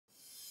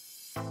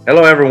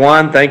Hello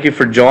everyone, thank you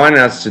for joining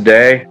us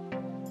today.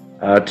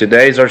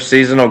 Today's our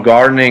seasonal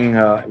gardening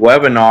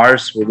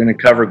webinars. We're going to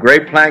cover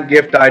great plant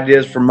gift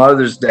ideas for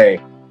Mother's Day.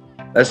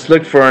 Let's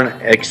look for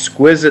an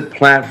exquisite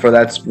plant for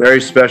that very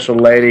special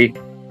lady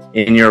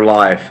in your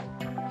life.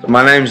 So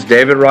my name is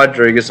David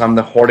Rodriguez. I'm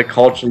the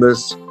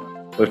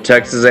horticulturalist with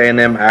Texas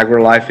A&M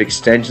AgriLife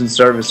Extension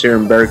Service here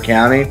in Bexar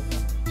County.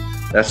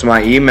 That's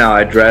my email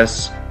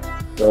address.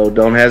 So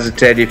don't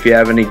hesitate if you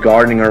have any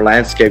gardening or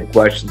landscape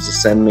questions to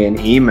send me an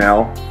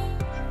email.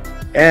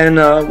 And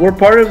we're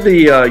part of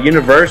the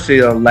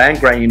university, the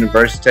land-grant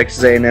university,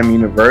 Texas A&M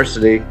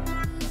University.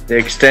 The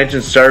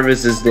Extension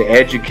Service is the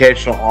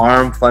educational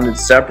arm funded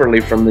separately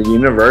from the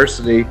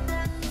university.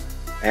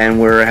 And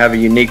we have a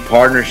unique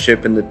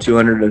partnership in the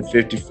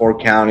 254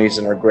 counties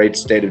in our great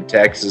state of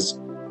Texas.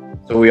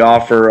 So we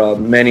offer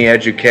many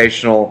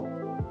educational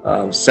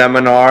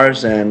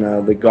seminars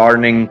and the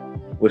gardening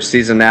with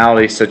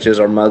seasonality, such as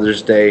our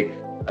Mother's Day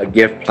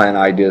gift plant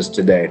ideas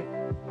today.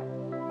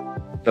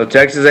 So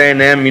Texas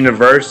A&M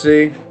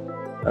University,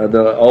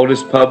 the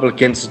oldest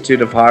public institute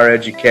of higher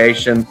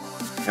education,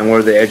 and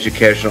we're the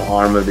educational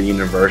arm of the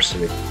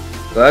university.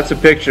 So that's a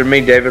picture of me,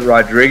 David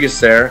Rodriguez,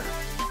 there.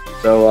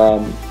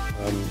 So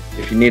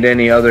if you need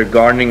any other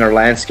gardening or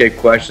landscape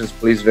questions,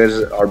 please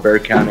visit our Bexar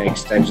County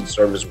Extension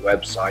Service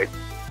website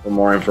for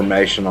more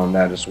information on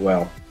that as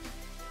well.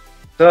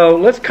 So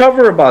let's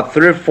cover about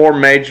 3 or 4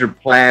 major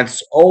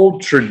plants,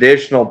 old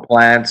traditional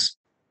plants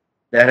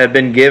that have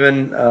been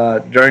given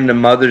during the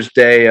Mother's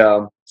Day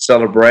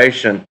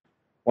celebration.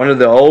 One of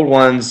the old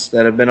ones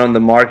that have been on the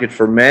market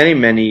for many,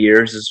 many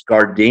years is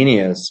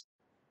Gardenias.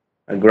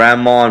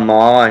 Grandma and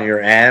Ma and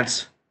your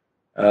aunts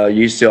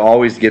used to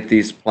always get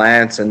these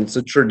plants, and it's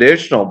a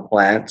traditional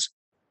plant.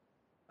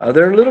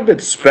 They're a little bit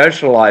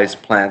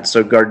specialized plants.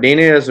 So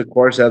Gardenias, of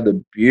course, have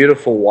the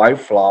beautiful white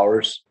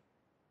flowers.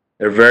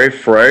 They're very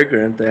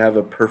fragrant. They have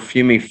a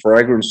perfumey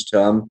fragrance to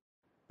them.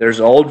 There's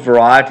old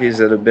varieties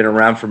that have been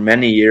around for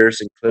many years,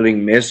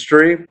 including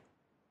Mystery,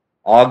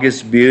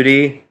 August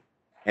Beauty,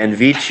 and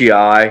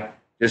Veitchii,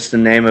 just to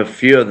name a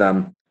few of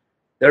them.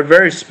 They're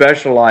very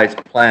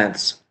specialized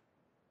plants.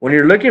 When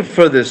you're looking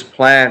for this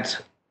plant,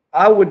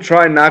 I would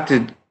try not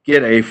to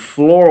get a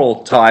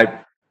floral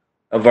type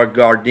of a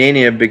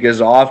gardenia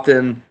because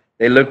often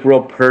they look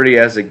real pretty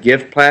as a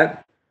gift plant,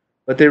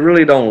 but they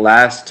really don't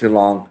last too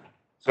long.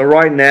 So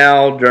right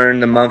now, during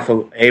the month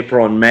of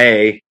April and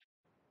May,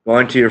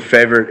 going to your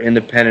favorite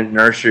independent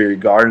nursery or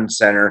garden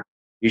center,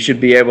 you should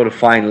be able to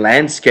find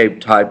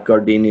landscape type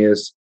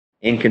gardenias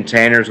in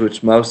containers,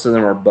 which most of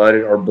them are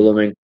budded or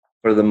blooming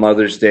for the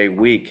Mother's Day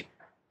week.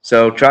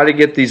 So try to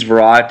get these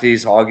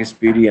varieties, August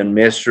Beauty and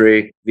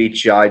Mystery,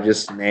 Veitchii,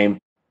 just to name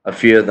a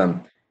few of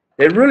them.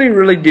 They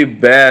really do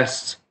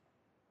best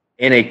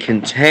in a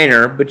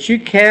container, but you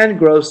can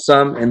grow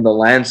some in the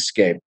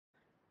landscape.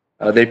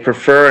 They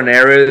prefer an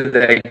area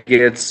that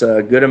gets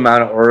a good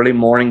amount of early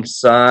morning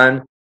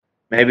sun,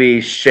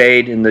 maybe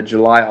shade in the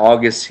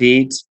July-August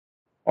heat,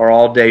 or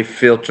all-day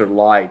filter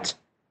light.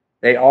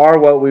 They are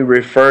what we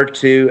refer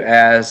to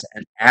as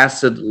an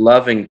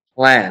acid-loving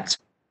plant.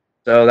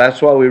 So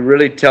that's why we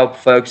really tell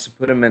folks to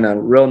put them in a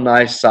real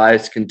nice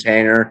sized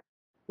container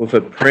with a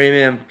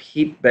premium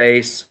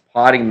peat-based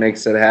potting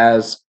mix that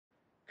has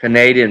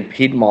Canadian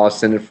peat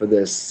moss in it for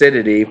the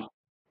acidity,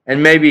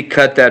 and maybe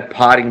cut that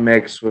potting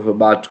mix with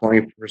about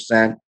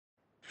 20%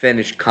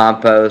 finished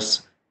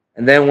compost.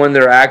 And then when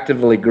they're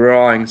actively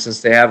growing,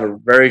 since they have a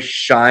very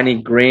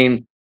shiny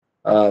green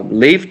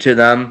leaf to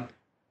them,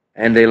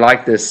 and they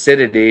like the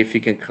acidity, if you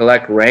can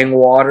collect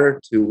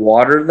rainwater to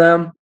water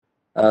them,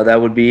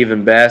 that would be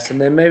even best. And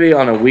then maybe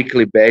on a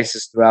weekly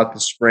basis throughout the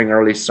spring,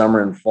 early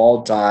summer, and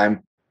fall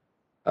time,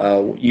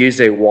 use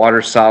a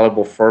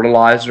water-soluble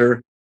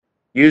fertilizer.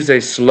 Use a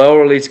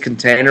slow-release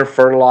container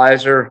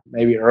fertilizer,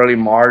 maybe early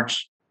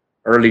March,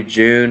 early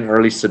June,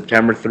 early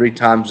September, 3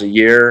 times a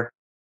year,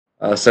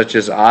 such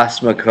as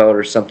Osmocote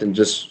or something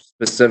just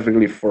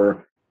specifically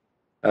for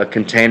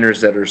containers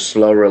that are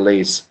slow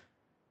release.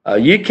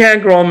 You can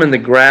grow them in the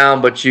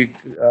ground, but you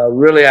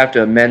really have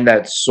to amend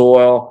that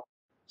soil.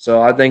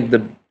 So I think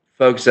the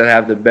folks that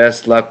have the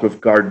best luck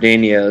with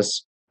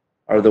gardenias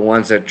are the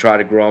ones that try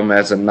to grow them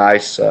as a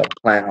nice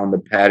plant on the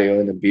patio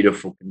in a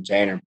beautiful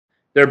container.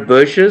 They're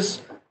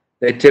bushes.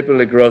 They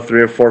typically grow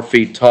 3 or 4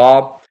 feet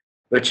tall,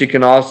 but you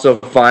can also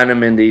find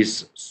them in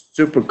these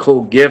super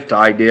cool gift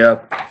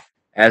idea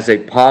as a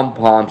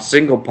pom-pom,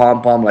 single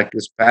pom-pom like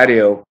this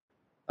patio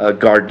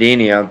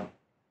gardenia,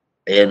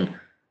 and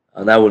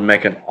that would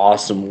make an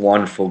awesome,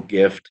 wonderful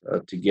gift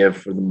to give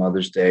for the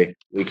Mother's Day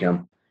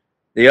weekend.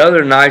 The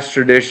other nice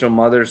traditional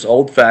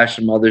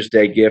old-fashioned Mother's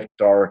Day gift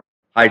are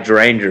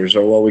hydrangeas,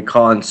 or what we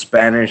call in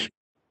Spanish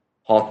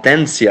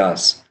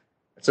hortensias.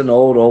 It's an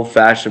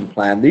old-fashioned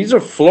plant. These are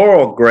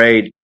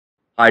floral-grade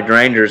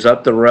hydrangeas.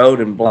 Up the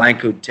road in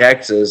Blanco,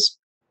 Texas,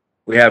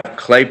 we have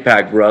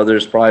Claypack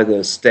Brothers, probably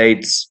the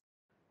state's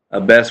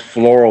best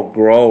floral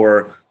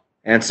grower.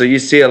 And so you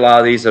see a lot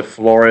of these at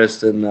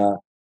florists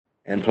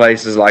and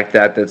places like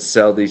that that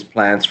sell these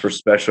plants for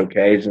special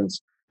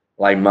occasions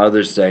like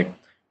Mother's Day.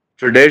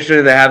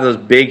 Traditionally, they have those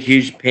big,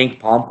 huge pink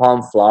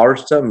pom-pom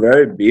flowers to them.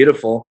 Very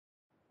beautiful.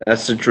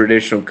 That's the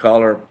traditional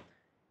color.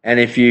 And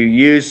if you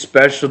use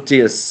specialty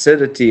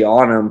acidity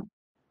on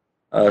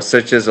them,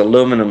 such as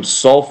aluminum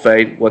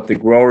sulfate, what the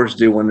growers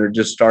do when they're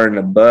just starting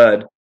to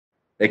bud,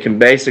 they can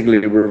basically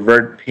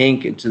revert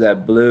pink into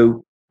that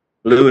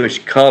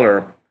bluish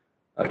color,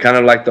 kind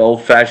of like the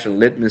old-fashioned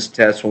litmus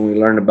test when we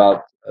learned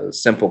about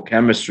simple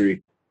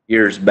chemistry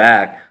years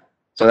back.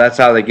 So that's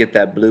how they get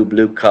that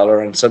blue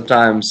color. And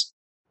sometimes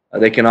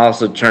they can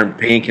also turn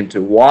pink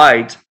into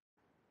white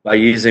by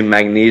using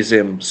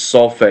magnesium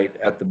sulfate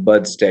at the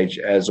bud stage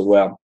as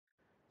well.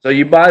 So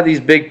you buy these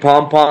big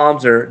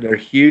pom-poms, they're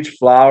huge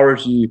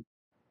flowers. You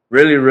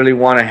really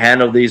want to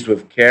handle these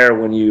with care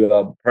when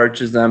you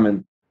purchase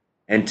them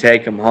and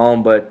take them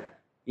home. But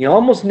you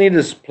almost need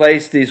to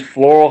place these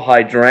floral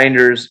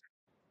hydrangeas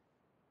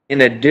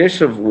in a dish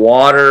of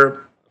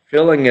water,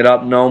 filling it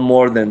up no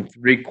more than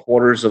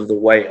 3/4 of the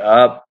way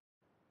up,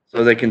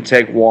 so they can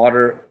take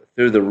water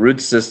through the root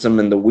system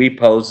and the weep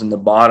hose in the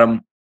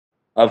bottom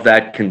of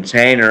that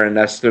container, and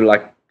that's through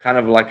like kind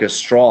of like a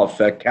straw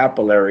effect,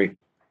 capillary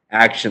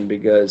action,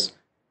 because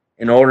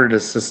in order to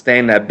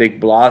sustain that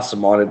big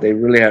blossom on it, they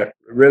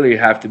really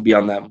have to be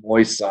on that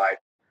moist side.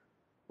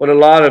 What a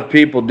lot of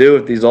people do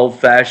with these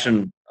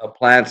old-fashioned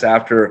plants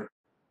after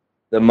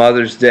the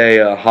Mother's Day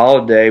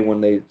holiday,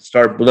 when they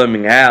start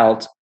blooming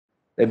out,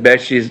 they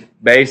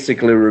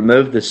basically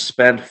remove the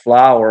spent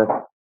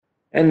flower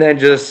and then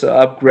just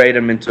upgrade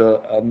them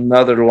into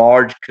another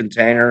large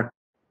container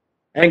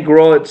and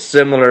grow it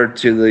similar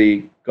to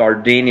the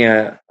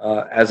gardenia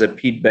as a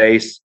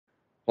peat-based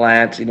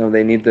plant. You know,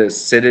 they need the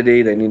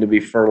acidity, they need to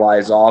be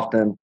fertilized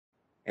often,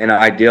 and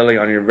ideally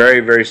on your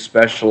very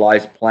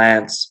specialized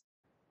plants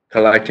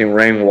collecting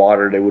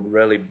rainwater, they would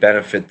really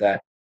benefit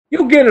that.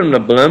 You'll get them to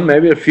bloom,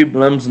 maybe a few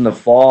blooms in the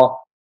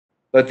fall,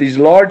 but these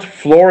large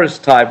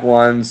florist type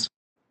ones,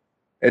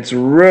 it's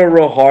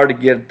real hard to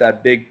get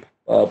that big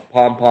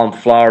pom-pom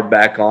flower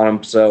back on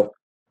them. So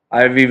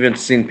I've even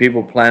seen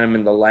people plant them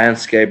in the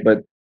landscape,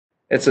 but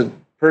it's a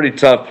pretty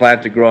tough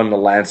plant to grow in the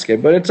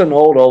landscape. But it's an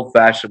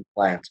old-fashioned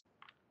plant.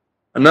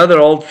 Another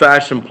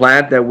old-fashioned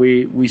plant that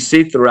we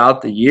see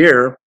throughout the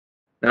year,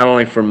 not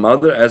only for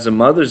as a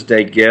Mother's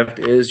Day gift,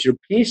 is your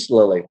peace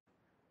lily.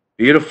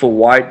 Beautiful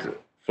white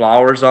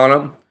flowers on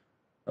them.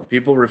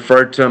 People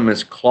refer to them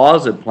as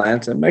closet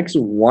plants. It makes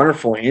a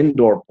wonderful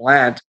indoor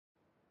plant,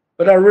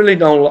 but I really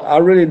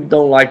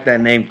don't like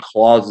that name,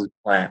 closet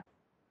plant,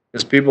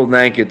 because people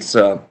think it's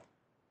a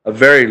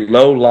very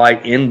low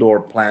light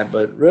indoor plant,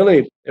 but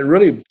it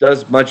really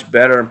does much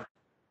better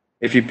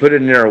if you put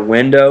it near a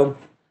window.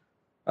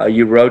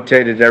 You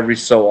rotate it every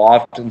so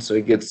often so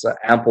it gets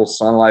ample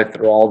sunlight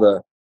through all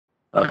the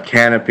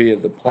canopy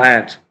of the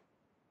plant.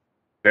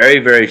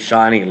 Very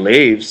shiny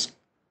leaves.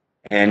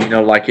 And, you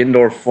know, like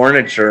indoor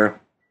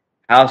furniture,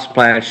 house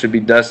plants should be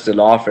dusted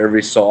off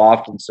every so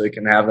often so it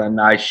can have that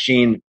nice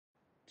sheen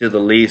to the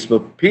leaves.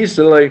 But peace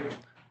lily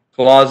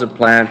closet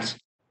plant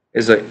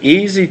is an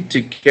easy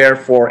to care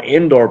for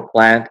indoor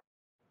plant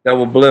that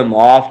will bloom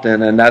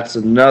often, and that's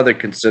another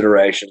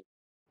consideration.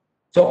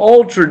 So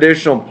old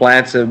traditional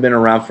plants that have been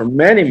around for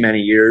many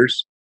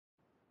years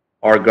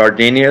are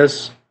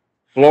gardenias,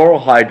 floral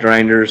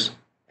hydrangeas,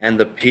 and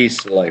the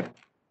peace lily.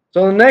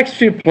 So the next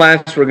few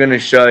plants we're going to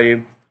show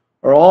you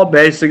are all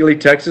basically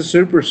Texas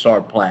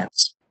Superstar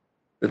plants.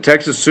 The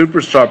Texas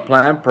Superstar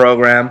plant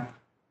program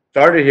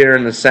started here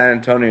in the San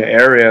Antonio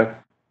area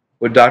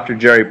with Dr.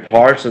 Jerry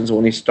Parsons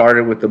when he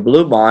started with the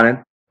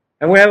bluebonnet,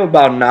 and we have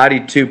about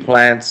 92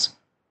 plants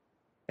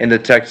in the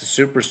Texas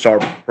Superstar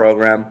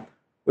program,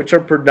 which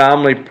are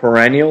predominantly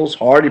perennials,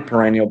 hardy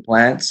perennial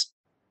plants,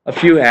 a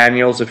few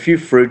annuals, a few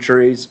fruit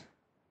trees,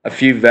 a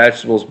few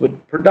vegetables,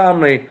 but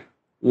predominantly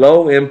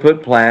low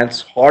input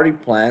plants, hardy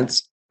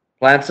plants,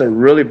 plants that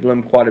really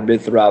bloom quite a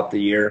bit throughout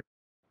the year,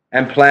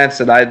 and plants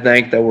that I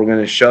think that we're going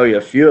to show you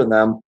a few of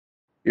them,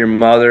 your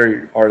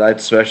mother or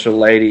that special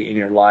lady in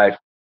your life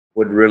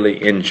would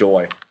really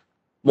enjoy.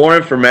 More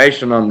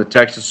information on the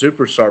Texas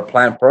Superstar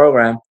plant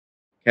program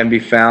can be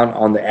found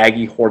on the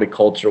Aggie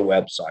Horticulture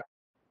website.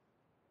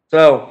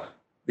 So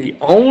the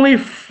only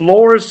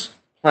florist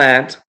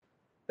plant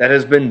that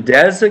has been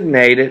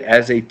designated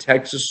as a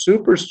Texas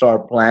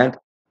Superstar plant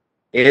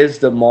is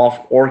the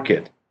Moth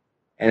orchid,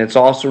 and it's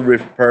also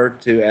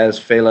referred to as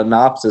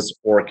Phalaenopsis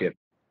orchid.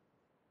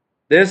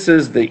 This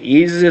is the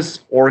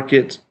easiest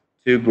orchid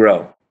to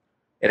grow.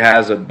 It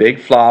has a big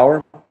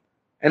flower,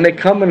 and they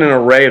come in an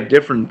array of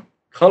different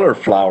color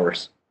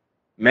flowers.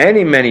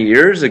 Many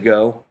years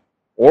ago,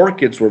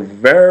 orchids were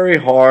very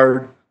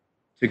hard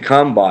to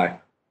come by,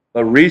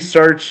 but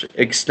research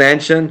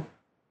extension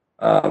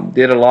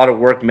did a lot of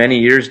work many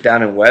years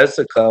down in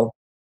Weslaco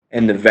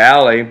in the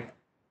valley,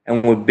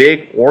 and with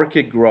big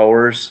orchid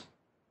growers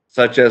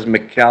such as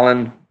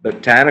McFadden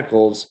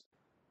Botanicals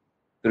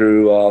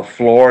through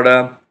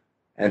Florida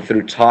and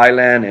through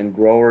Thailand, and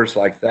growers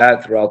like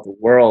that throughout the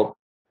world,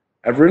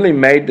 have really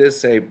made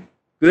this a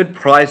good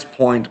price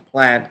point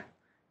plant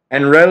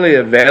and readily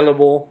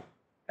available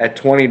at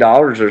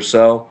 $20 or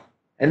so.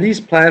 And these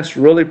plants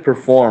really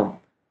perform.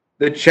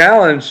 The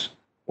challenge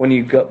when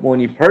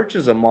you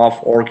purchase a moth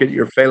orchid,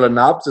 your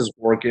Phalaenopsis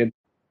orchid,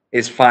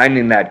 is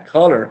finding that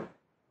color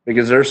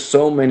because there's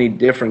so many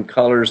different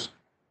colors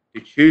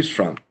to choose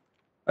from.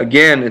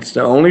 Again, it's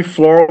the only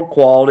floral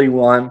quality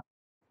one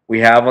we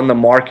have on the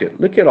market.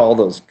 Look at all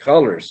those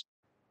colors.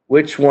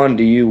 Which one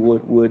do you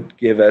would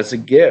give as a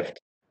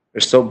gift?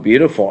 They're so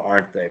beautiful,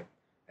 aren't they?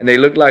 And they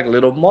look like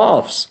little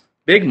moths,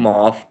 big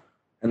moth,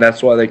 and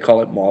that's why they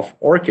call it moth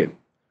orchid.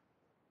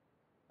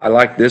 I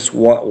like this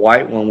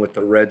white one with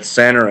the red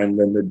center, and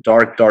then the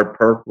dark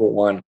purple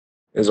one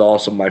is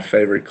also my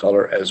favorite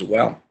color as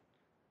well.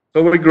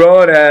 So we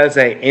grow it as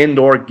an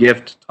indoor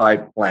gift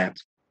type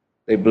plant.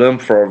 They bloom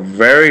for a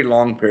very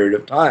long period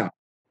of time.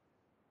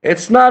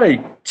 It's not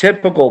a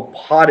typical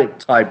potted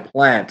type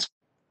plant.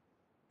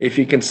 If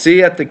you can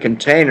see at the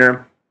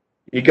container,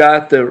 you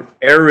got the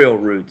aerial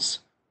roots.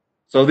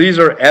 So these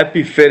are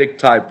epiphytic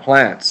type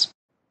plants.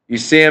 You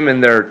see them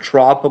in their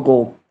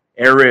tropical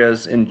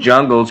areas in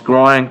jungles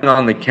growing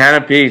on the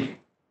canopy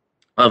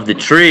of the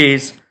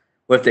trees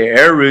with the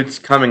air roots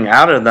coming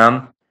out of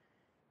them.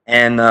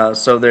 And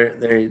so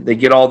they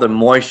get all the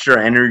moisture,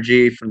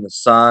 energy from the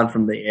sun,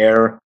 from the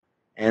air.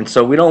 And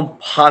so we don't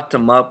pot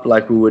them up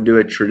like we would do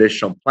a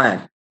traditional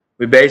plant.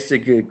 We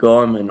basically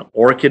grow them in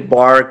orchid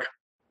bark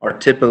or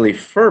typically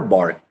fir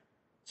bark.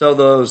 So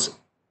those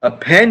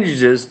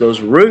appendages,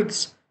 those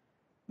roots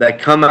that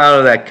come out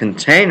of that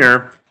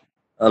container,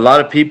 a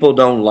lot of people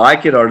don't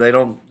like it or they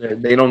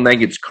don't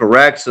think it's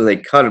correct, so they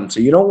cut them. So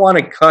you don't want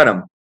to cut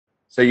them.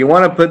 So you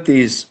want to put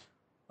these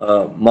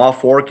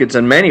moth orchids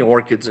and many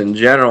orchids in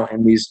general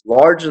in these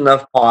large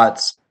enough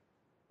pots,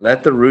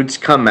 let the roots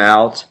come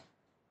out,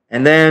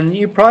 and then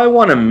you probably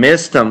want to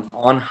mist them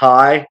on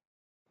high.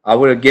 I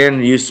would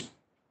again use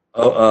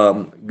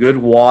good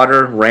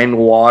water,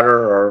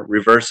 rainwater, or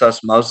reverse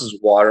osmosis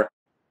water,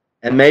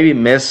 and maybe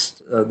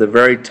mist the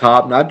very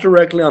top, not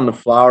directly on the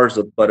flowers,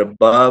 but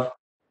above,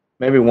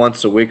 maybe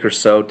once a week or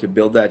so to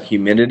build that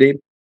humidity.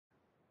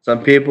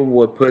 Some people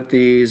would put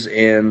these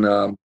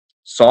in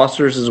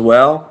saucers as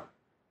well,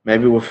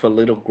 maybe with a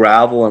little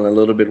gravel and a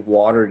little bit of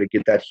water to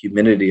get that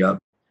humidity up.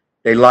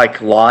 They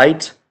like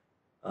light.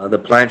 The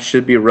plant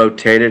should be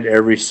rotated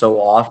every so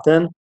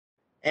often.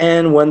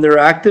 And when they're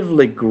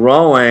actively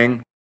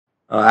growing,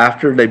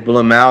 after they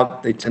bloom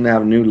out, they tend to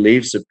have new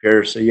leaves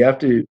appear. So you have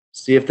to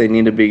see if they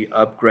need to be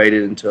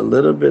upgraded into a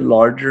little bit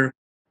larger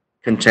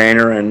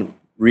container and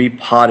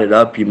repotted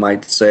up, you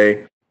might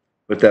say,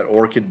 with that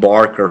orchid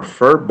bark or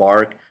fir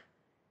bark.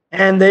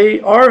 And they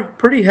are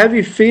pretty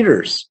heavy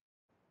feeders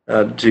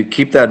to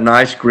keep that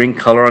nice green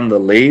color on the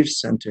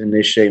leaves and to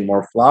initiate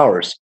more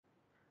flowers.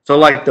 So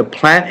like the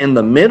plant in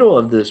the middle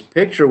of this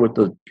picture with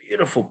the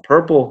beautiful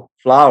purple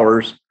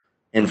flowers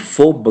in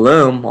full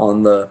bloom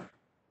on the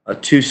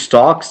two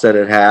stalks that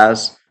it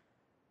has,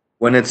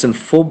 when it's in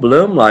full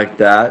bloom like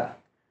that,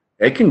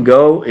 it can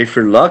go, if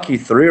you're lucky,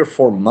 3 or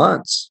 4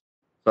 months.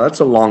 So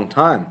that's a long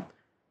time.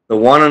 The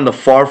one on the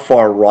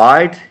far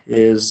right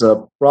is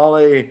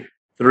probably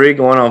 3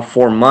 going on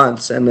 4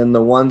 months, and then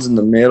the ones in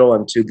the middle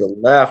and to the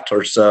left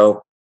or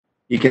so,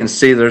 you can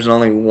see there's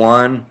only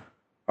 1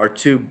 or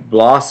 2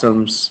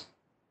 blossoms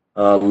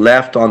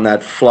left on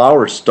that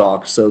flower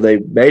stalk. So they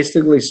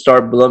basically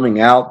start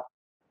blooming out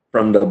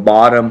from the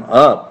bottom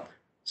up.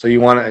 So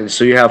you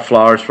have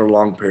flowers for a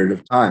long period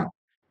of time.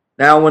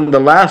 Now, when the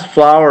last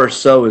flower or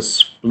so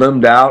is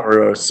bloomed out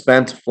or a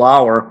spent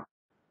flower,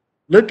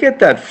 look at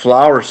that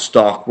flower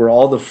stalk where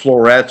all the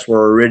florets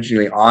were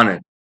originally on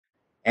it.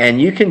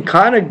 And you can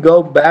kind of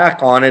go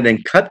back on it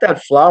and cut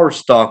that flower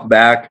stalk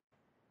back.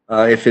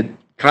 If it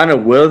kind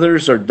of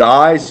withers or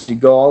dies, you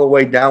go all the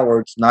way down where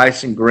it's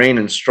nice and green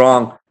and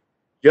strong,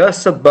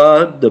 just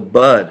above the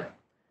bud.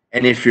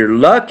 And if you're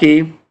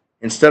lucky,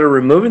 instead of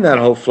removing that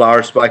whole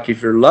flower spike,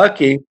 if you're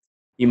lucky,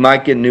 you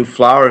might get new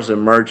flowers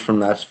emerge from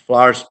that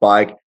flower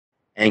spike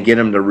and get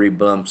them to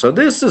rebloom. So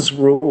this is,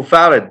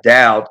 without a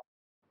doubt,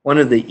 one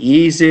of the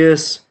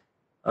easiest,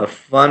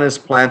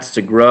 funnest plants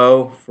to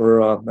grow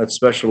for that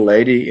special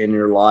lady in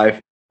your life.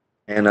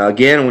 And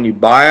again, when you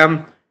buy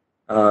them,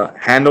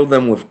 handle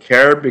them with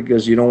care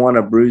because you don't want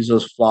to bruise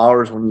those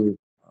flowers when you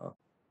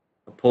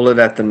pull it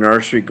at the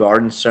nursery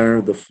garden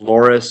center, the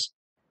florist,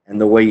 and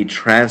the way you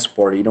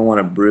transport it. You don't want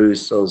to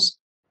bruise those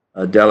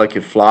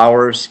delicate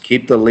flowers.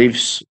 Keep the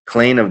leaves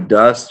clean of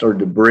dust or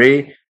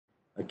debris.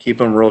 Keep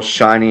them real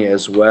shiny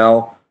as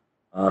well.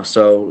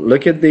 So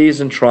look at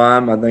these and try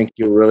them. I think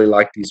you'll really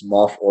like these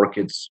moth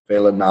orchids,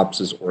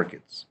 Phalaenopsis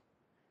orchids.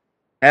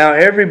 Now,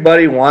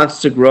 everybody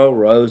wants to grow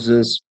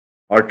roses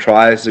or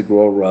tries to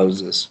grow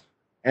roses.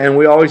 And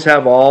we always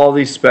have all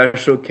these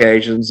special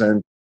occasions,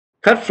 and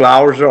cut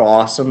flowers are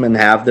awesome and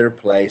have their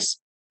place.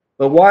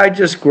 But why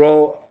just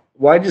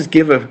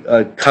give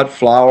a cut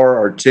flower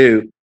or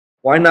two?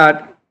 Why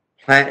not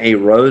plant a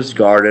rose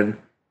garden?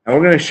 And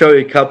we're going to show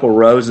you a couple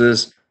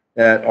roses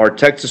that are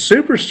Texas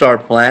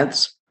Superstar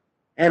plants,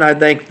 and I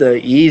think the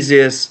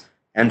easiest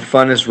and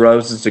funnest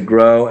roses to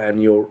grow,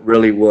 and you'll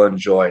really will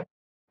enjoy.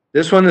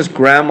 This one is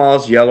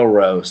Grandma's Yellow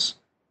Rose.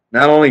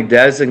 Not only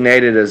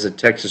designated as a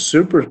Texas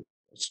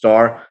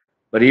superstar,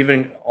 but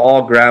even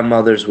all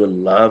grandmothers would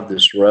love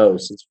this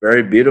rose. It's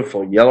very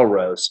beautiful, yellow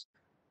rose.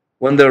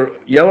 When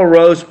the Yellow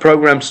Rose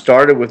program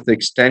started with the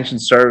Extension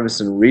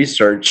Service and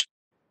research,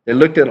 they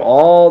looked at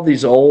all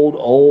these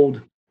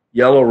old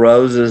yellow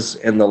roses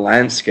in the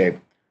landscape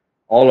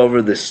all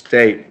over the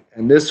state.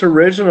 And this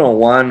original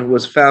one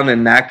was found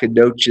in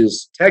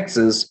Nacogdoches,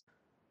 Texas.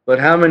 But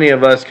how many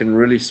of us can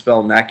really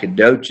spell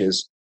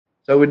Nacogdoches?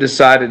 So we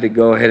decided to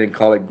go ahead and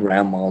call it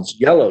Grandma's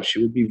Yellow.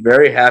 She would be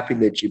very happy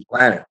that you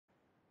planted.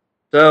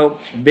 So,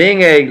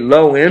 being a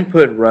low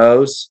input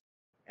rose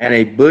and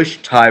a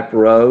bush type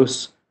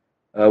rose,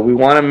 we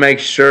want to make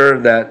sure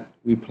that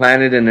we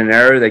plant it in an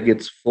area that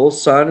gets full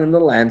sun in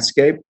the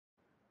landscape,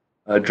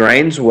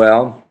 drains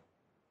well.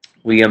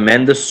 We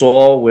amend the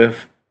soil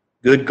with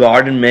good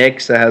garden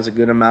mix that has a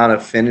good amount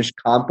of finished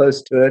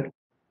compost to it.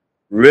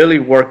 Really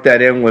work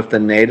that in with the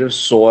native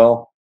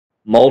soil.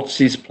 Mulch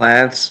these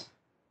plants.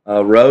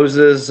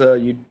 Roses,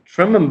 you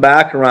trim them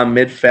back around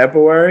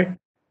mid-February,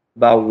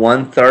 about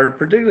 1/3,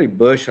 particularly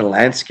bush and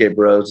landscape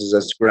roses,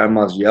 as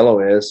Grandma's Yellow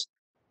is.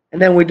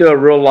 And then we do a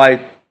real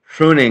light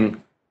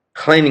pruning,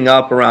 cleaning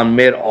up around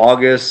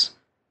mid-August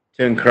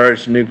to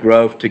encourage new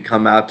growth to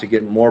come out to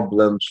get more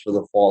blooms for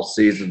the fall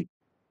season.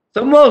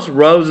 So most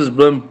roses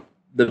bloom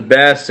the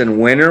best in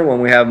winter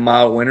when we have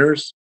mild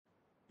winters,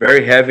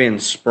 very heavy in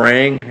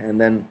spring,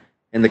 and then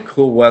in the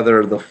cool weather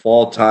of the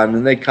fall time.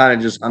 And they kind of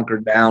just hunker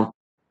down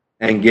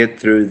and get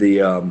through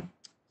the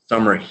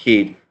summer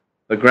heat.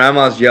 But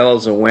Grandma's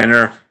Yellow's in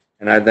winter,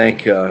 and I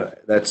think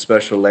that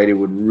special lady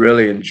would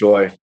really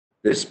enjoy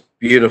this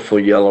beautiful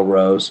yellow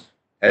rose,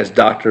 as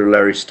Dr.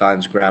 Larry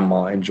Stein's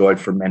grandma enjoyed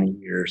for many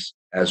years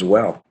as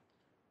well.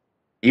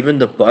 Even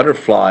the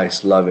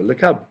butterflies love it.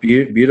 Look how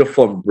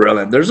beautiful and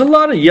brilliant. There's a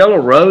lot of yellow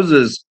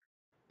roses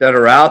that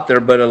are out there,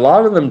 but a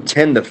lot of them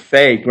tend to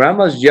fade.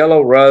 Grandma's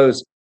Yellow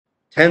Rose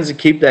tends to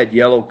keep that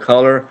yellow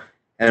color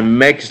and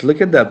makes,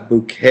 look at that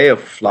bouquet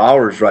of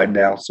flowers right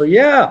now. So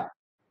yeah,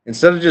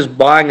 instead of just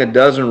buying a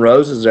dozen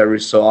roses every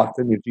so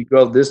often, if you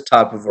grow this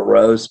type of a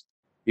rose,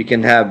 you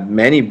can have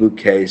many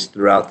bouquets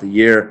throughout the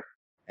year.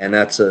 And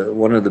that's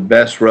one of the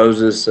best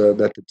roses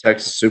that the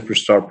Texas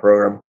Superstar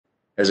program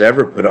has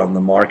ever put on the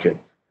market.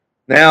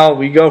 Now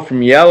we go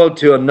from yellow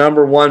to a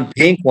 #1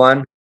 pink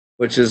one,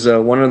 which is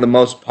one of the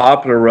most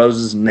popular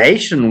roses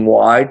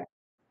nationwide,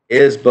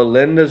 is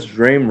Belinda's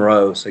Dream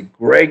Rose, a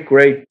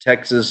great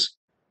Texas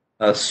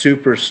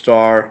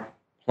superstar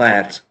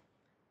plant.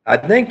 I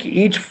think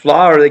each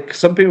flower,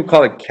 some people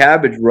call it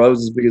cabbage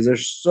roses because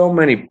there's so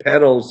many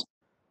petals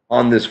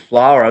on this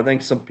flower. I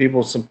think some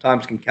people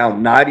sometimes can count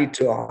 90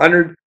 to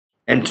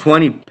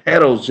 120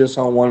 petals just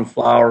on one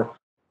flower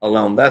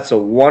alone. That's a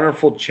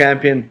wonderful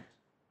champion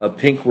of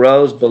pink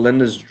rose,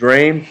 Belinda's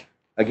Dream.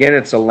 Again,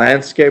 it's a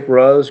landscape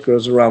rose,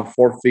 grows around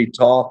 4 feet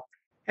tall.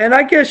 And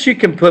I guess you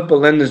can put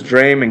Belinda's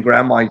Dream and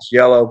Grandma's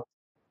Yellow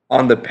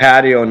on the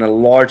patio in a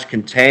large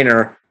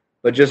container,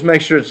 but just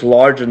make sure it's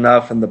large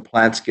enough and the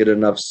plants get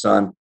enough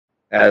sun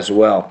as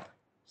well.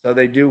 So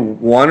they do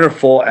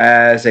wonderful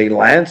as a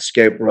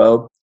landscape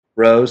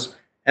rose.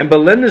 And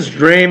Belinda's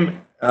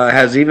Dream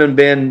has even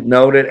been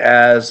noted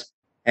as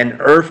an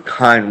earth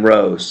kind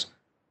rose.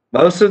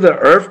 Most of the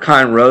earth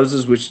kind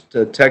roses, which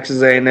the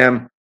Texas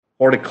A&M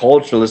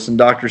horticulturalist and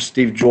Dr.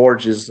 Steve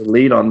George is the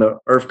lead on the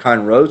earth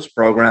kind rose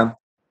program,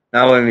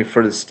 not only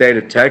for the state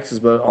of Texas,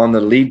 but on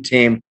the lead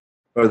team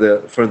for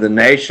the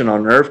nation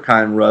on earth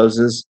kind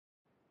roses.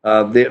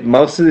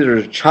 Most of these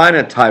are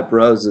China type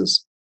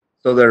roses.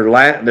 So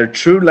they're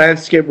true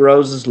landscape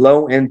roses,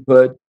 low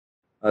input.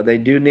 They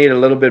do need a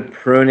little bit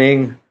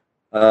pruning,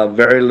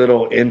 very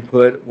little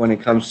input when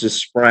it comes to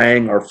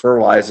spraying or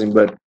fertilizing,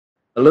 but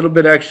a little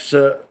bit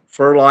extra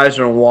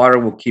fertilizer and water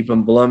will keep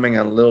them blooming,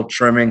 and a little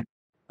trimming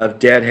of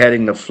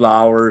deadheading the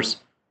flowers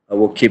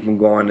will keep them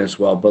going as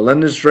well.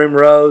 Belinda's Dream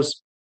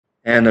Rose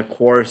and, of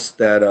course,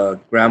 that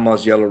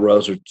Grandma's Yellow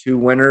Rose are two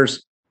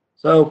winners.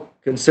 So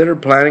consider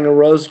planting a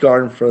rose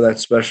garden for that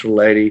special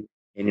lady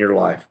in your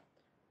life.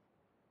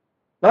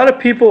 A lot of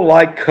people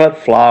like cut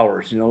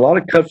flowers. A lot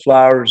of cut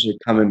flowers are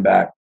coming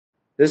back.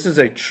 This is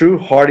a true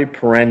hardy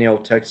perennial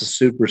Texas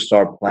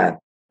superstar plant.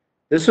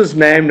 This was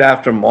named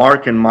after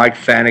Mark and Mike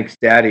Fanick's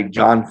daddy,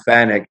 John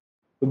Fanick,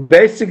 who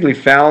basically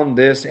found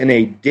this in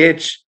a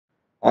ditch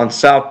on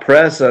South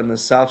Presa on the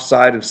south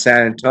side of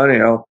San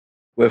Antonio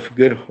with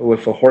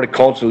a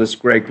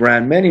horticulturalist great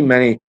grand many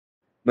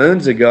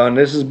moons ago. And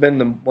this has been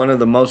one of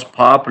the most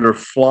popular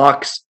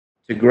phlox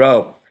to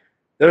grow.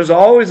 There's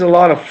always a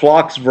lot of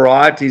phlox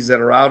varieties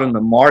that are out in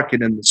the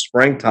market in the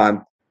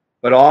springtime,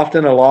 but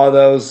often a lot of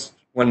those,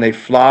 when they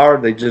flower,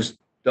 they just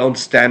don't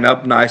stand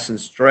up nice and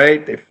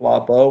straight. They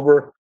flop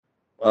over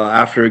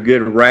after a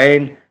good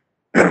rain.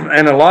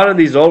 And a lot of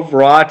these old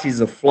varieties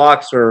of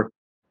phlox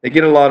they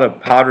get a lot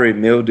of powdery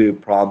mildew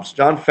problems.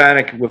 John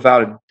Fanick,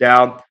 without a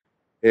doubt,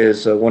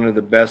 is one of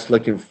the best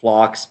looking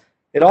phlox.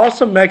 It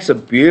also makes a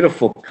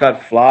beautiful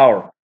cut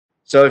flower.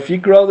 So if you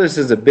grow this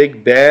as a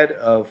big bed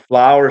of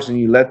flowers and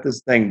you let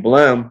this thing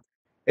bloom,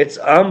 it's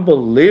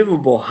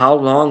unbelievable how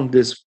long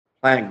this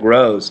plant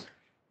grows.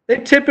 They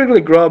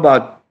typically grow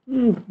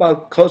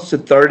about close to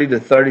 30 to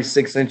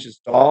 36 inches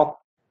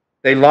tall.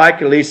 They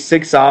like at least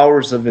 6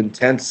 hours of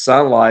intense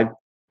sunlight,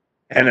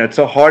 and it's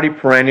a hardy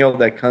perennial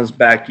that comes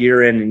back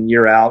year in and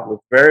year out with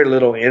very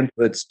little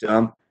inputs to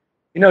them.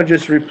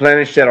 Just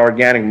replenish that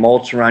organic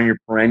mulch around your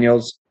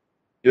perennials.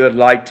 Do it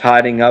light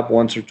tidying up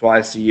once or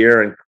twice a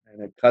year and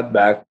a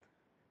cutback.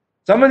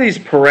 Some of these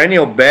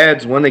perennial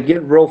beds, when they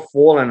get real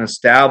full and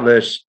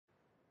established,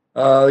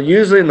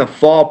 usually in the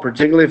fall,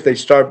 particularly if they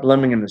start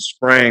blooming in the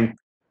spring,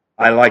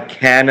 I like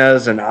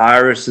cannas and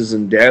irises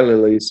and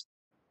daylilies.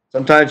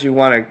 Sometimes you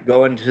want to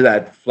go into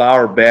that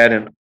flower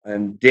bed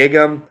and dig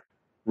them,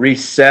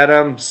 reset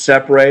them,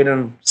 separate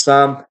them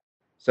some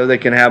so they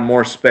can have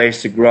more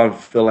space to grow and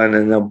fill in,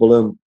 and they'll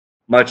bloom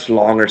much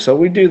longer. So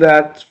we do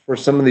that for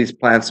some of these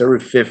plants every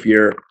 5th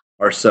year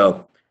or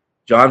so.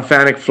 John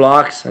Fanick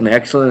Phlox, an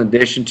excellent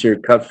addition to your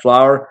cut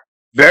flower.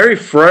 Very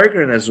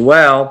fragrant as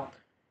well,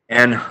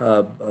 and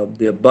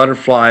the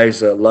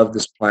butterflies love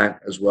this plant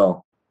as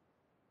well.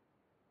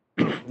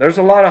 There's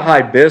a lot of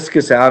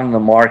hibiscus out in the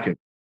market.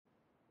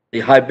 The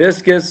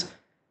hibiscus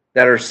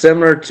that are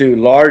similar to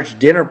large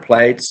dinner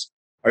plates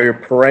are your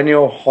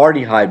perennial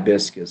hardy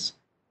hibiscus.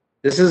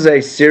 This is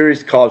a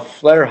series called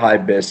flare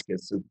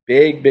hibiscus with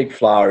big, big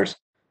flowers.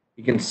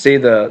 You can see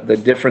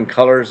the different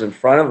colors in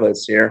front of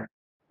us here.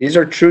 These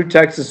are true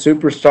Texas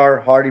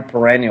superstar hardy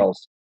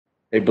perennials.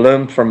 They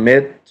bloom from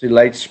mid to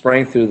late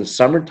spring through the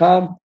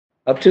summertime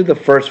up to the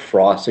first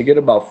frost. They get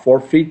about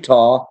 4 feet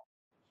tall.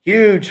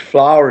 Huge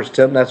flowers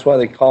to them. That's why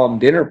they call them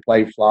dinner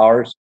plate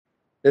flowers.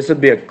 This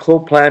would be a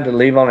cool plant to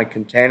leave on a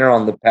container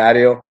on the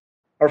patio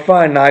or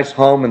find a nice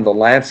home in the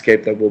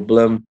landscape that will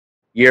bloom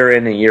year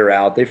in and year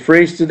out. They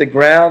freeze to the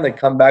ground. They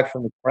come back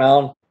from the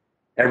ground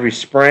every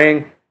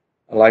spring.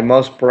 Like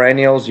most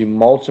perennials, you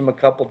mulch them a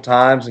couple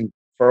times and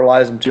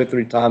fertilize them 2 or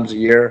 3 times a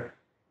year,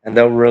 and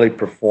they'll really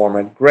perform.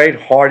 A great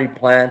hardy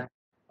plant,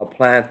 a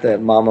plant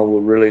that Mama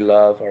will really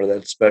love, or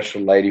that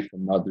special lady for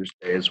Mother's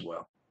Day as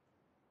well.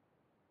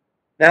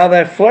 Now,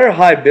 that flare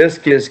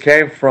hibiscus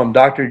came from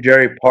Dr.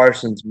 Jerry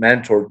Parsons'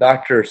 mentor,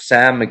 Dr.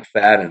 Sam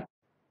McFadden,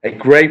 a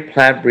great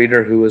plant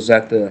breeder who was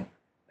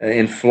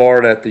in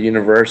Florida at the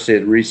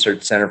University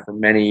Research Center for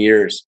many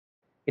years.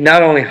 He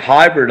not only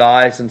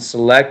hybridized and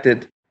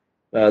selected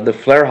the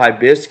flare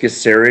hibiscus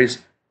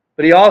series,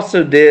 but he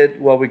also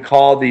did what we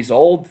call these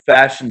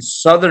old-fashioned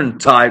southern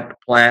type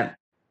plant,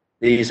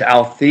 these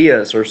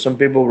Altheas, or some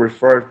people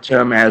refer to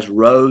them as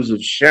Rose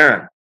of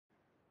Sharon.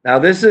 Now,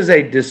 this is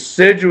a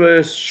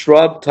deciduous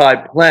shrub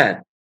type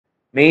plant,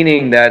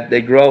 meaning that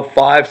they grow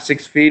 5,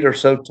 6 feet or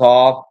so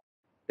tall.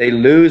 They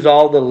lose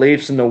all the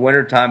leaves in the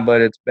wintertime,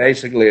 but it's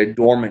basically a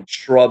dormant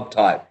shrub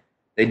type.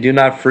 They do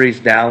not freeze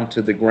down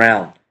to the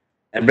ground.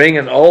 And being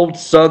an old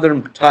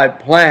southern type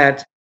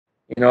plant,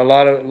 a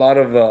lot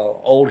of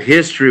old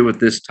history with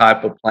this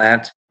type of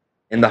plant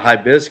in the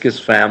hibiscus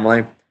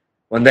family.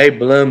 When they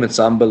bloom, it's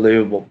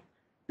unbelievable.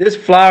 This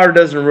flower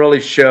doesn't really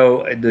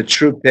show the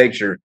true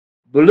picture.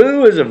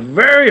 Blue is a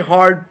very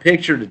hard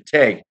picture to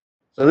take.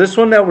 So this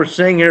one that we're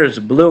seeing here is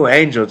a blue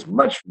angel. It's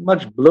much,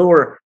 much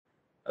bluer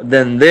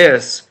than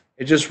this.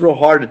 It's just real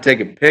hard to take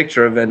a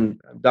picture of,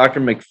 and Dr.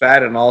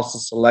 McFadden also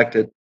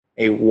selected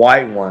a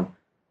white one.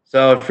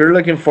 So if you're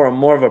looking for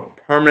more of a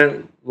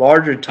permanent,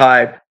 larger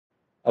type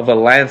of a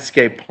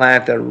landscape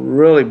plant that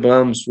really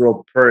blooms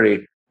real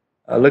pretty,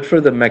 look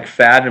for the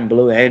McFadden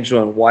Blue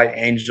Angel and White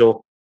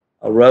Angel,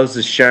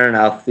 Rosa Sharon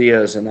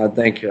Altheas, and I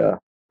think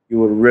you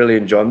would really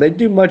enjoy them. They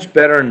do much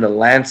better in the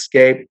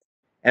landscape,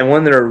 and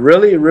when they're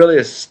really, really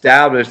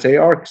established, they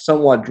are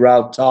somewhat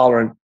drought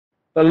tolerant,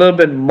 but a little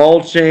bit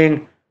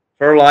mulching,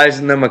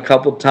 fertilizing them a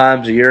couple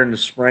times a year in the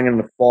spring and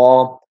the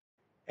fall,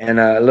 and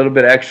a little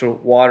bit extra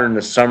water in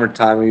the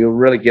summertime, you'll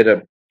really get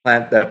a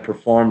plant that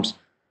performs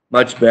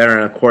much better,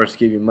 and of course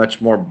give you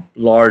much more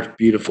large,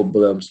 beautiful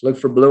blooms. Look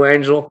for Blue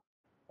Angel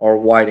or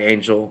White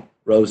Angel,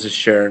 Rosa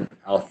Sharon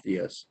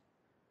Altheas.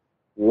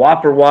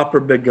 Whopper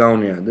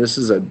Begonia. This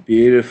is a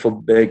beautiful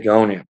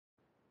begonia.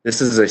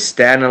 This is a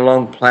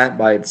standalone plant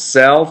by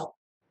itself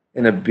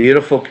in a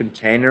beautiful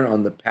container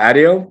on the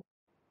patio.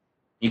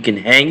 You can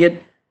hang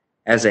it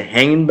as a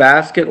hanging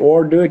basket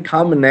or do a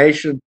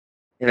combination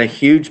in a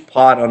huge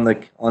pot on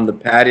the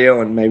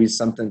patio, and maybe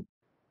something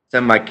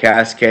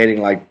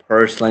semi-cascading like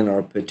purslane or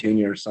a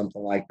petunia or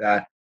something like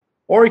that.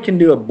 Or you can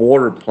do a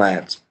border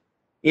plant.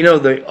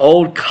 The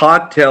old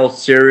cocktail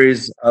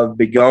series of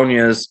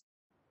begonias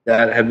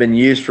that have been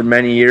used for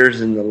many years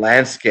in the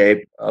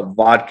landscape of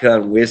vodka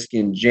and whiskey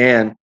and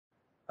gin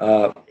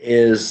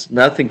is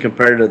nothing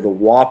compared to the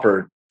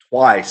Whopper.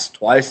 Twice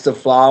the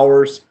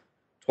flowers,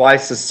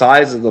 twice the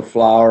size of the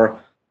flower,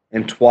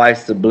 and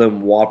twice the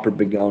bloom Whopper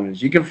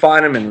begonias. You can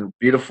find them in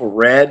beautiful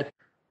red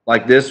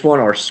like this one,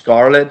 or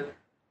scarlet,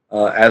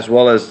 as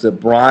well as the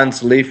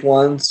bronze leaf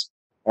ones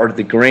or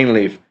the green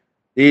leaf.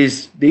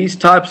 These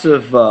types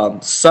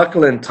of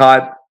succulent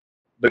type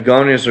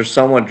begonias are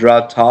somewhat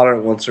drought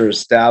tolerant once they're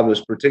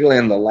established, particularly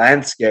in the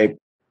landscape.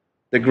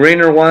 The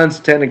greener ones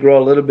tend to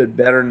grow a little bit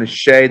better in the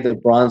shade. The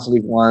bronze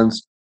leaf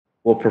ones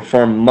will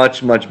perform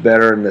much, much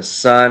better in the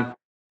sun.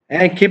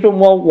 And keep them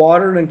well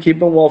watered and keep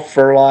them well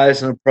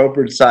fertilized in an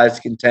appropriate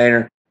sized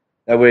container.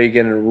 That way you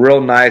get a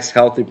real nice,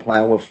 healthy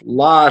plant with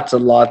lots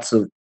and lots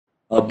of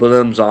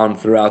blooms on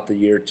throughout the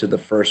year to the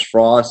first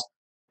frost.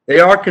 They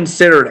are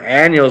considered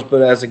annuals,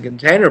 but as a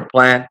container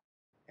plant,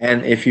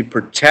 and if you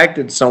protect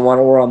it somewhat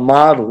or a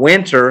mild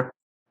winter,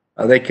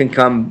 they can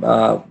come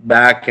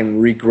back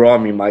and regrow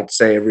them, you might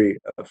say, every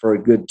for a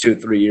good 2 or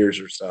 3 years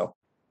or so.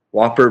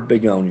 Whopper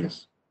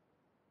Begonias.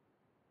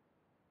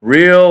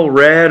 Real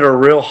red or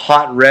real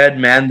hot red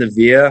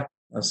Mandevilla.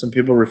 Some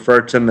people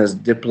refer to them as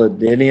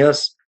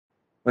Dipladenias.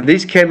 When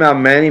these came out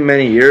many,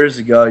 many years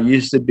ago, it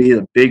used to be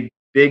a big,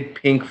 big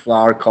pink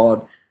flower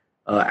called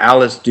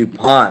Alice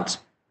DuPont.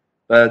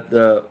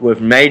 But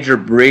with major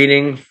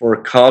breeding for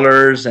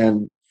colors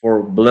and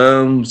for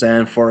blooms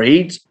and for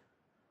heat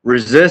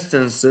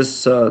resistance,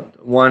 this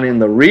one in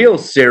the Rio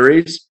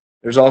series,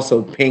 there's also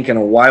a pink and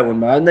a white one,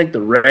 but I think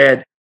the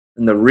red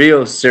in the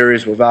Rio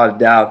series, without a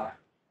doubt,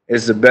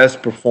 is the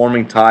best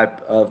performing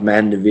type of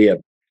Mandevilla.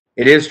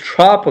 It is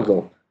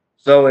tropical,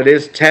 so it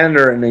is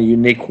tender in a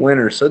unique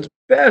winter. So it's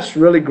best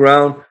really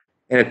grown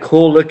in a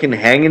cool looking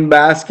hanging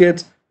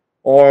basket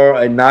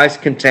or a nice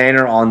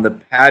container on the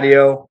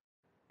patio.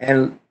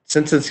 And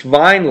since it's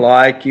vine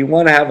like, you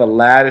want to have a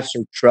lattice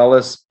or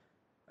trellis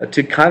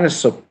to kind of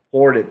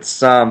support it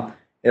some.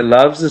 It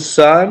loves the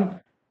sun.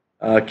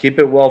 Keep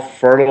it well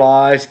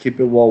fertilized,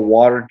 keep it well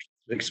watered,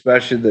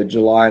 especially the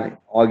July and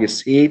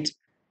August heat,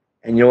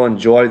 and you'll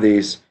enjoy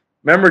these.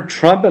 Remember,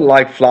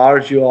 trumpet-like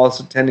flowers, you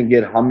also tend to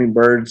get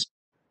hummingbirds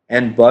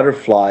and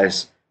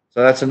butterflies.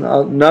 So that's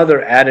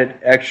another added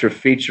extra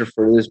feature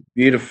for this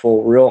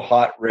beautiful, real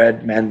hot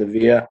red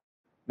Mandevilla.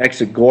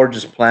 Makes a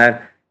gorgeous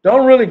plant.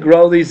 Don't really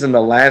grow these in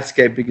the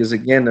landscape because,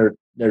 again,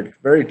 they're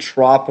very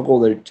tropical.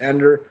 They're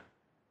tender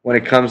when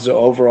it comes to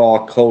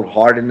overall cold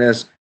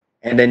hardiness,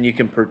 and then you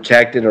can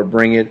protect it or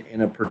bring it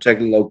in a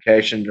protected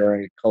location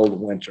during a cold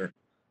winter.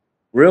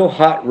 Real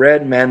hot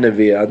red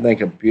Mandevilla, I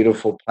think a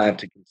beautiful plant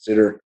to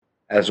consider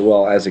as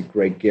well as a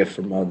great gift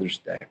for Mother's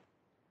Day.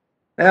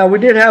 Now, we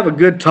did have a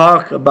good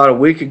talk about a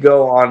week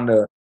ago on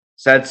the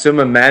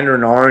Satsuma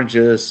Mandarin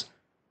oranges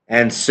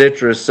and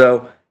citrus.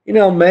 So,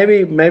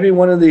 maybe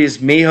one of these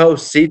Miho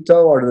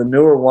Sito or the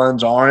newer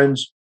ones,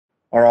 orange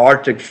or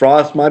Arctic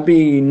Frost, might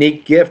be a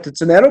unique gift.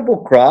 It's an edible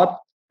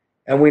crop,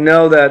 and we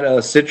know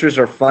that citrus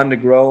are fun to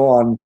grow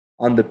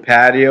on the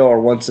patio or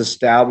once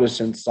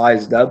established and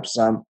sized up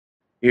some.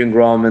 You can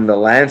grow them in the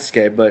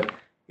landscape, but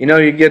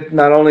you get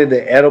not only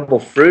the edible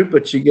fruit,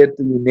 but you get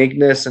the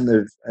uniqueness and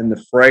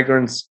the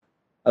fragrance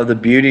of the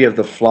beauty of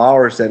the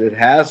flowers that it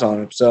has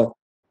on them. So,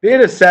 be it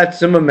a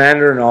Satsuma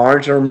Mandarin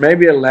orange, or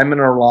maybe a lemon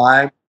or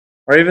lime,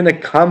 or even a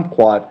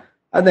kumquat,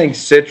 I think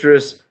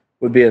citrus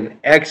would be an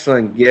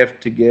excellent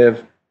gift to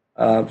give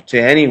to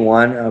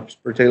anyone,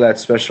 particularly that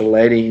special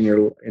lady in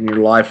your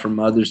life for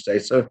Mother's Day.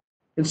 So,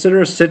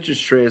 consider a citrus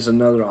tree as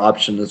another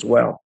option as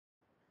well.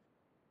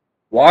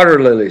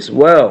 Water lilies.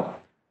 Well,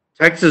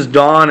 Texas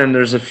Dawn, and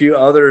there's a few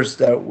others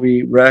that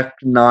we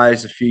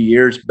recognized a few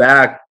years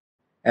back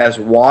as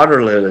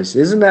water lilies.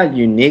 Isn't that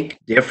unique,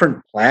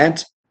 different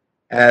plant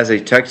as a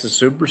Texas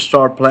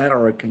superstar plant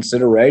or a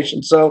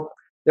consideration? So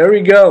there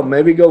we go.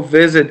 Maybe go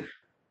visit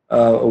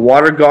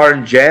Water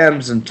Garden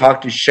Jams and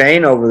talk to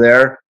Shane over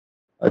there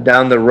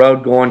down the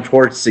road going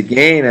towards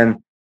Seguin,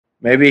 and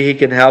maybe he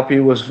can help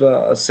you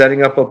with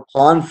setting up a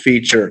pond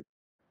feature,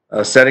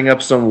 setting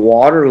up some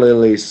water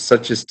lilies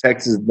such as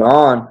Texas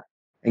Dawn,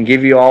 and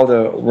give you all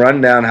the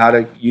rundown how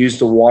to use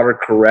the water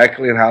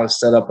correctly and how to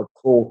set up a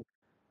cool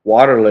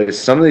water lilies.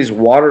 Some of these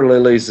water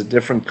lilies, the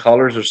different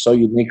colors are so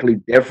uniquely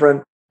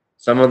different.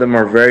 Some of them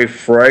are very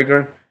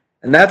fragrant,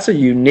 and that's a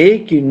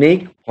unique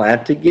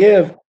plant to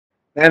give.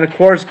 And of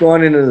course,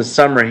 going into the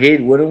summer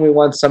heat, wouldn't we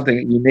want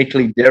something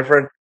uniquely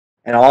different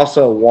and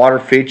also a water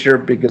feature,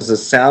 because the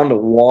sound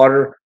of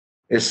water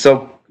is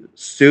so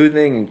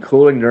soothing and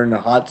cooling during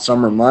the hot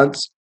summer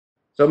months.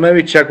 So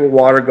maybe check with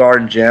Water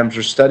Garden Gems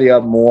or study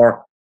up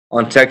more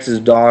on Texas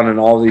Dawn and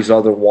all these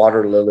other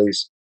water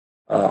lilies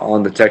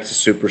on the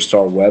Texas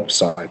Superstar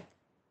website.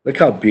 Look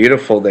how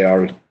beautiful they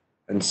are,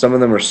 and some of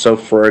them are so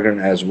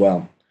fragrant as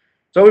well.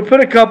 So we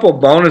put a couple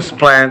bonus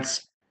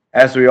plants,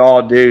 as we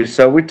all do.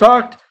 So we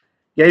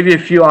gave you a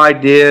few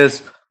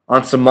ideas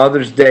on some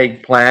Mother's Day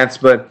plants,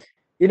 but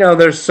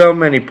there's so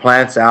many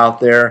plants out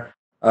there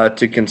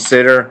to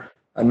consider.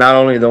 Not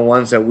only the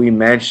ones that we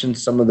mentioned,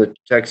 some of the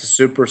Texas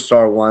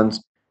Superstar ones,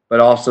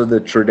 but also the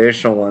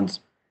traditional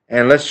ones.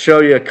 And let's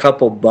show you a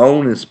couple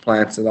bonus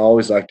plants that I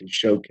always like to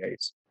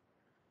showcase.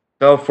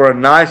 So for a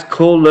nice,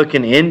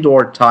 cool-looking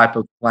indoor type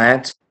of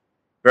plant,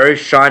 very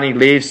shiny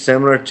leaves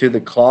similar to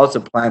the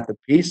closet plant, the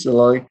peace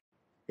lily,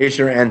 is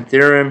your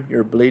Anthurium,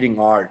 your bleeding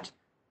heart.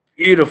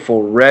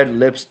 Beautiful red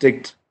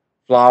lipstick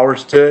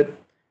flowers to it,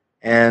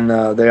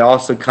 and they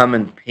also come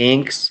in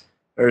pinks.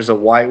 There's a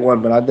white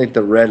one, but I think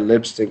the red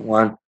lipstick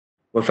one,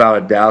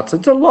 without a doubt. So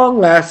it's a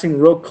long-lasting,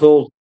 real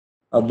cool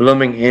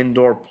blooming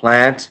indoor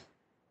plant,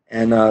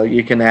 and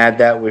you can add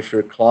that with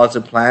your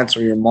closet plants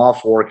or your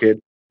moth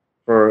orchid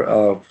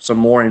for some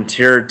more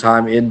interior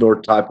time,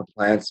 indoor type of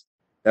plants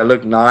that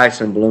look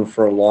nice and bloom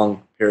for a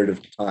long period of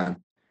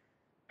time.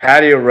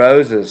 Patio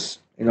roses.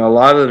 You know, a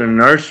lot of the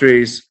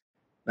nurseries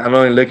not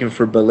only looking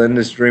for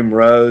Belinda's Dream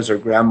Rose or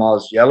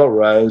Grandma's Yellow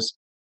Rose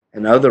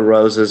and other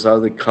roses,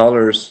 other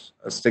colors,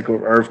 a stick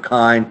of earth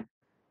kind,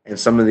 and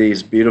some of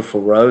these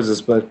beautiful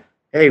roses. But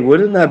hey,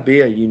 wouldn't that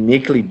be a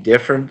uniquely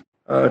different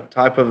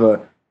type of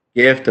a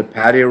gift, a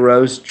patio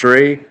rose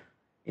tree?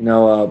 You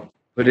know,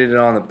 put it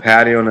on the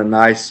patio in a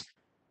nice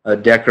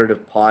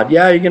decorative pot.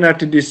 Yeah, you're going to have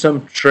to do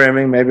some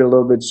trimming, maybe a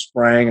little bit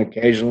spraying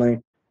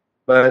occasionally,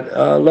 but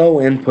low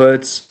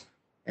inputs,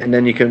 and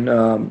then you can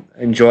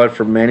enjoy it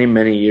for many,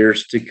 many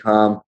years to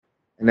come.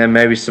 And then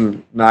maybe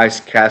some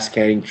nice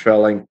cascading,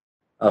 trailing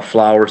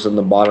flowers on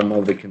the bottom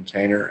of the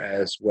container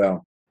as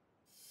well.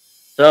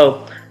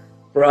 So,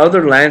 for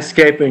other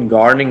landscaping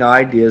gardening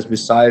ideas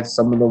besides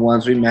some of the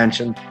ones we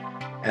mentioned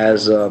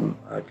as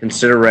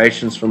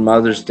considerations for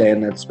Mother's Day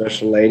and that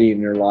special lady in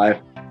your life,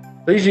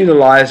 please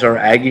utilize our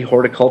Aggie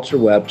Horticulture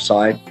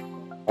website,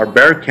 our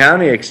Bexar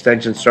County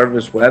Extension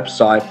Service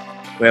website.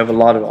 We have a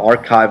lot of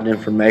archived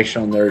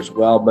information on there as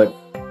well, but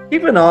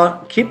keep an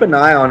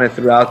eye on it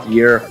throughout the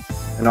year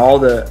and all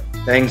the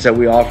things that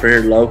we offer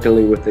here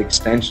locally with the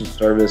Extension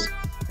Service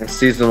and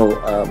seasonal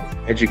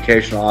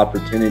educational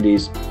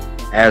opportunities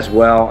as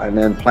well. And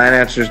then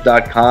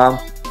plantanswers.com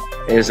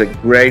is a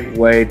great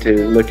way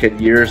to look at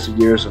years and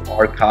years of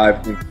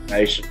archived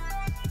information,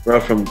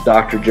 from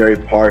Dr. Jerry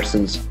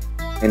Parsons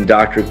and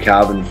Dr.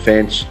 Calvin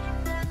Finch.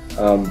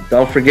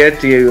 Don't forget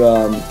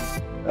to,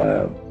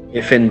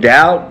 if in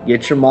doubt,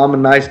 get your mom a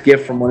nice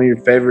gift from one of your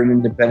favorite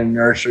independent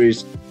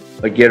nurseries,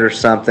 but get her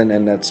something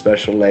and that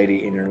special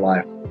lady in your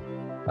life.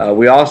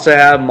 We also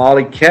have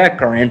Molly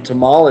Keck, our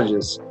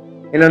entomologist.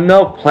 You know,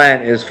 no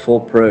plant is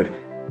foolproof.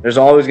 There's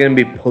always going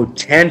to be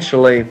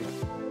potentially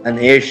an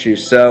issue.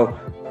 So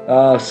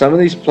some of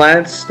these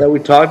plants that we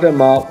talked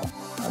about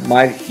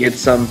might get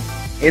some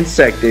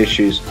insect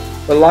issues.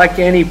 But like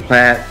any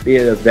plant, be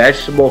it a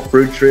vegetable,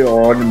 fruit tree,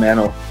 or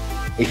ornamental,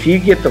 if you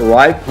get the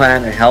right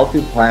plant, a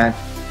healthy plant,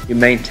 you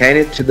maintain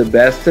it to the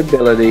best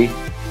ability,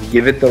 you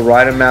give it the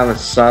right amount of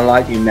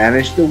sunlight, you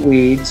manage the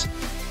weeds,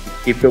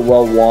 you keep it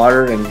well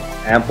watered and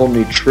ample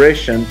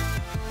nutrition,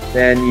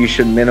 then you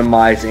should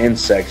minimize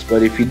insects.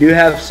 But if you do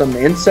have some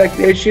insect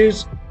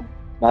issues,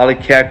 Molly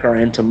Keck, our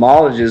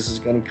entomologist, is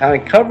going to kind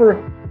of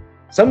cover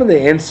some of the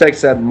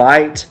insects that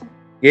might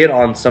get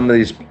on some of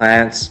these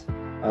plants,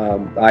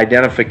 the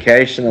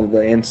identification of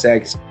the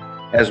insects,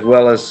 as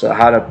well as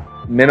how to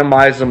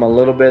minimize them a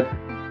little bit,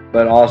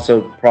 but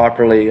also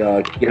properly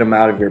get them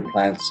out of your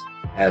plants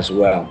as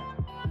well.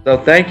 So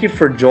thank you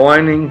for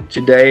joining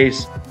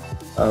today's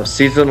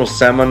seasonal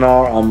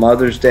seminar on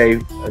Mother's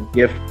Day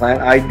gift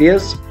plant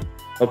ideas.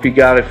 Hope you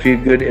got a few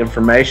good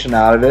information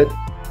out of it.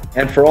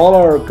 And for all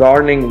our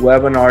gardening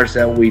webinars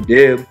that we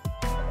do,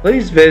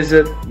 please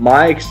visit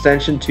my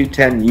Extension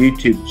 210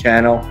 YouTube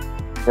channel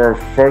for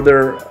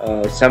further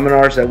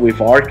seminars that we've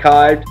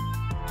archived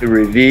to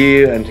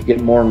review and to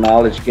get more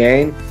knowledge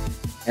gained.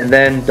 And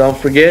then don't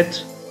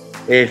forget,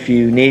 if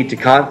you need to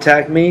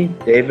contact me,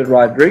 David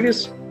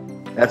Rodriguez,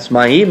 that's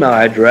my email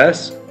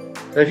address.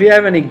 So if you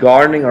have any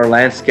gardening or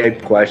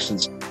landscape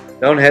questions,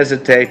 don't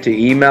hesitate to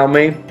email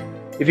me.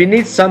 If you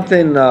need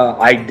something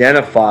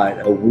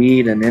identified, a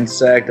weed, an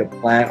insect, a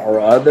plant, or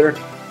other,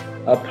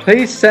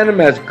 please send them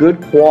as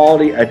good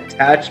quality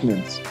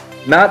attachments,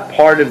 not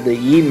part of the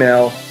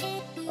email,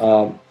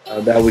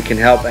 that we can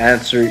help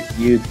answer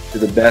you to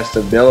the best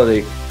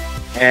ability.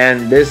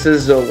 And this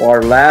is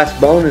our last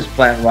bonus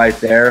plant right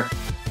there.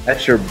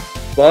 That's your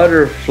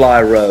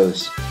butterfly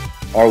rose,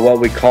 or what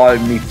we call a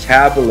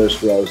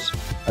metabolist rose,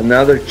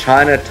 another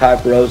China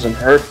type rose, an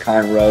earth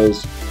kind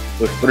rose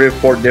with 3 or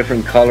 4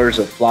 different colors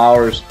of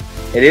flowers.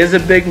 It is a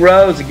big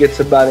rose. It gets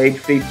about 8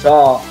 feet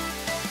tall.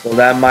 So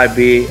that might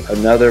be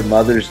another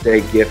Mother's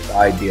Day gift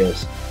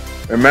ideas.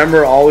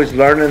 Remember, always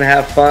learn and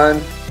have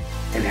fun,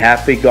 and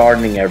happy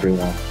gardening,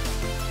 everyone.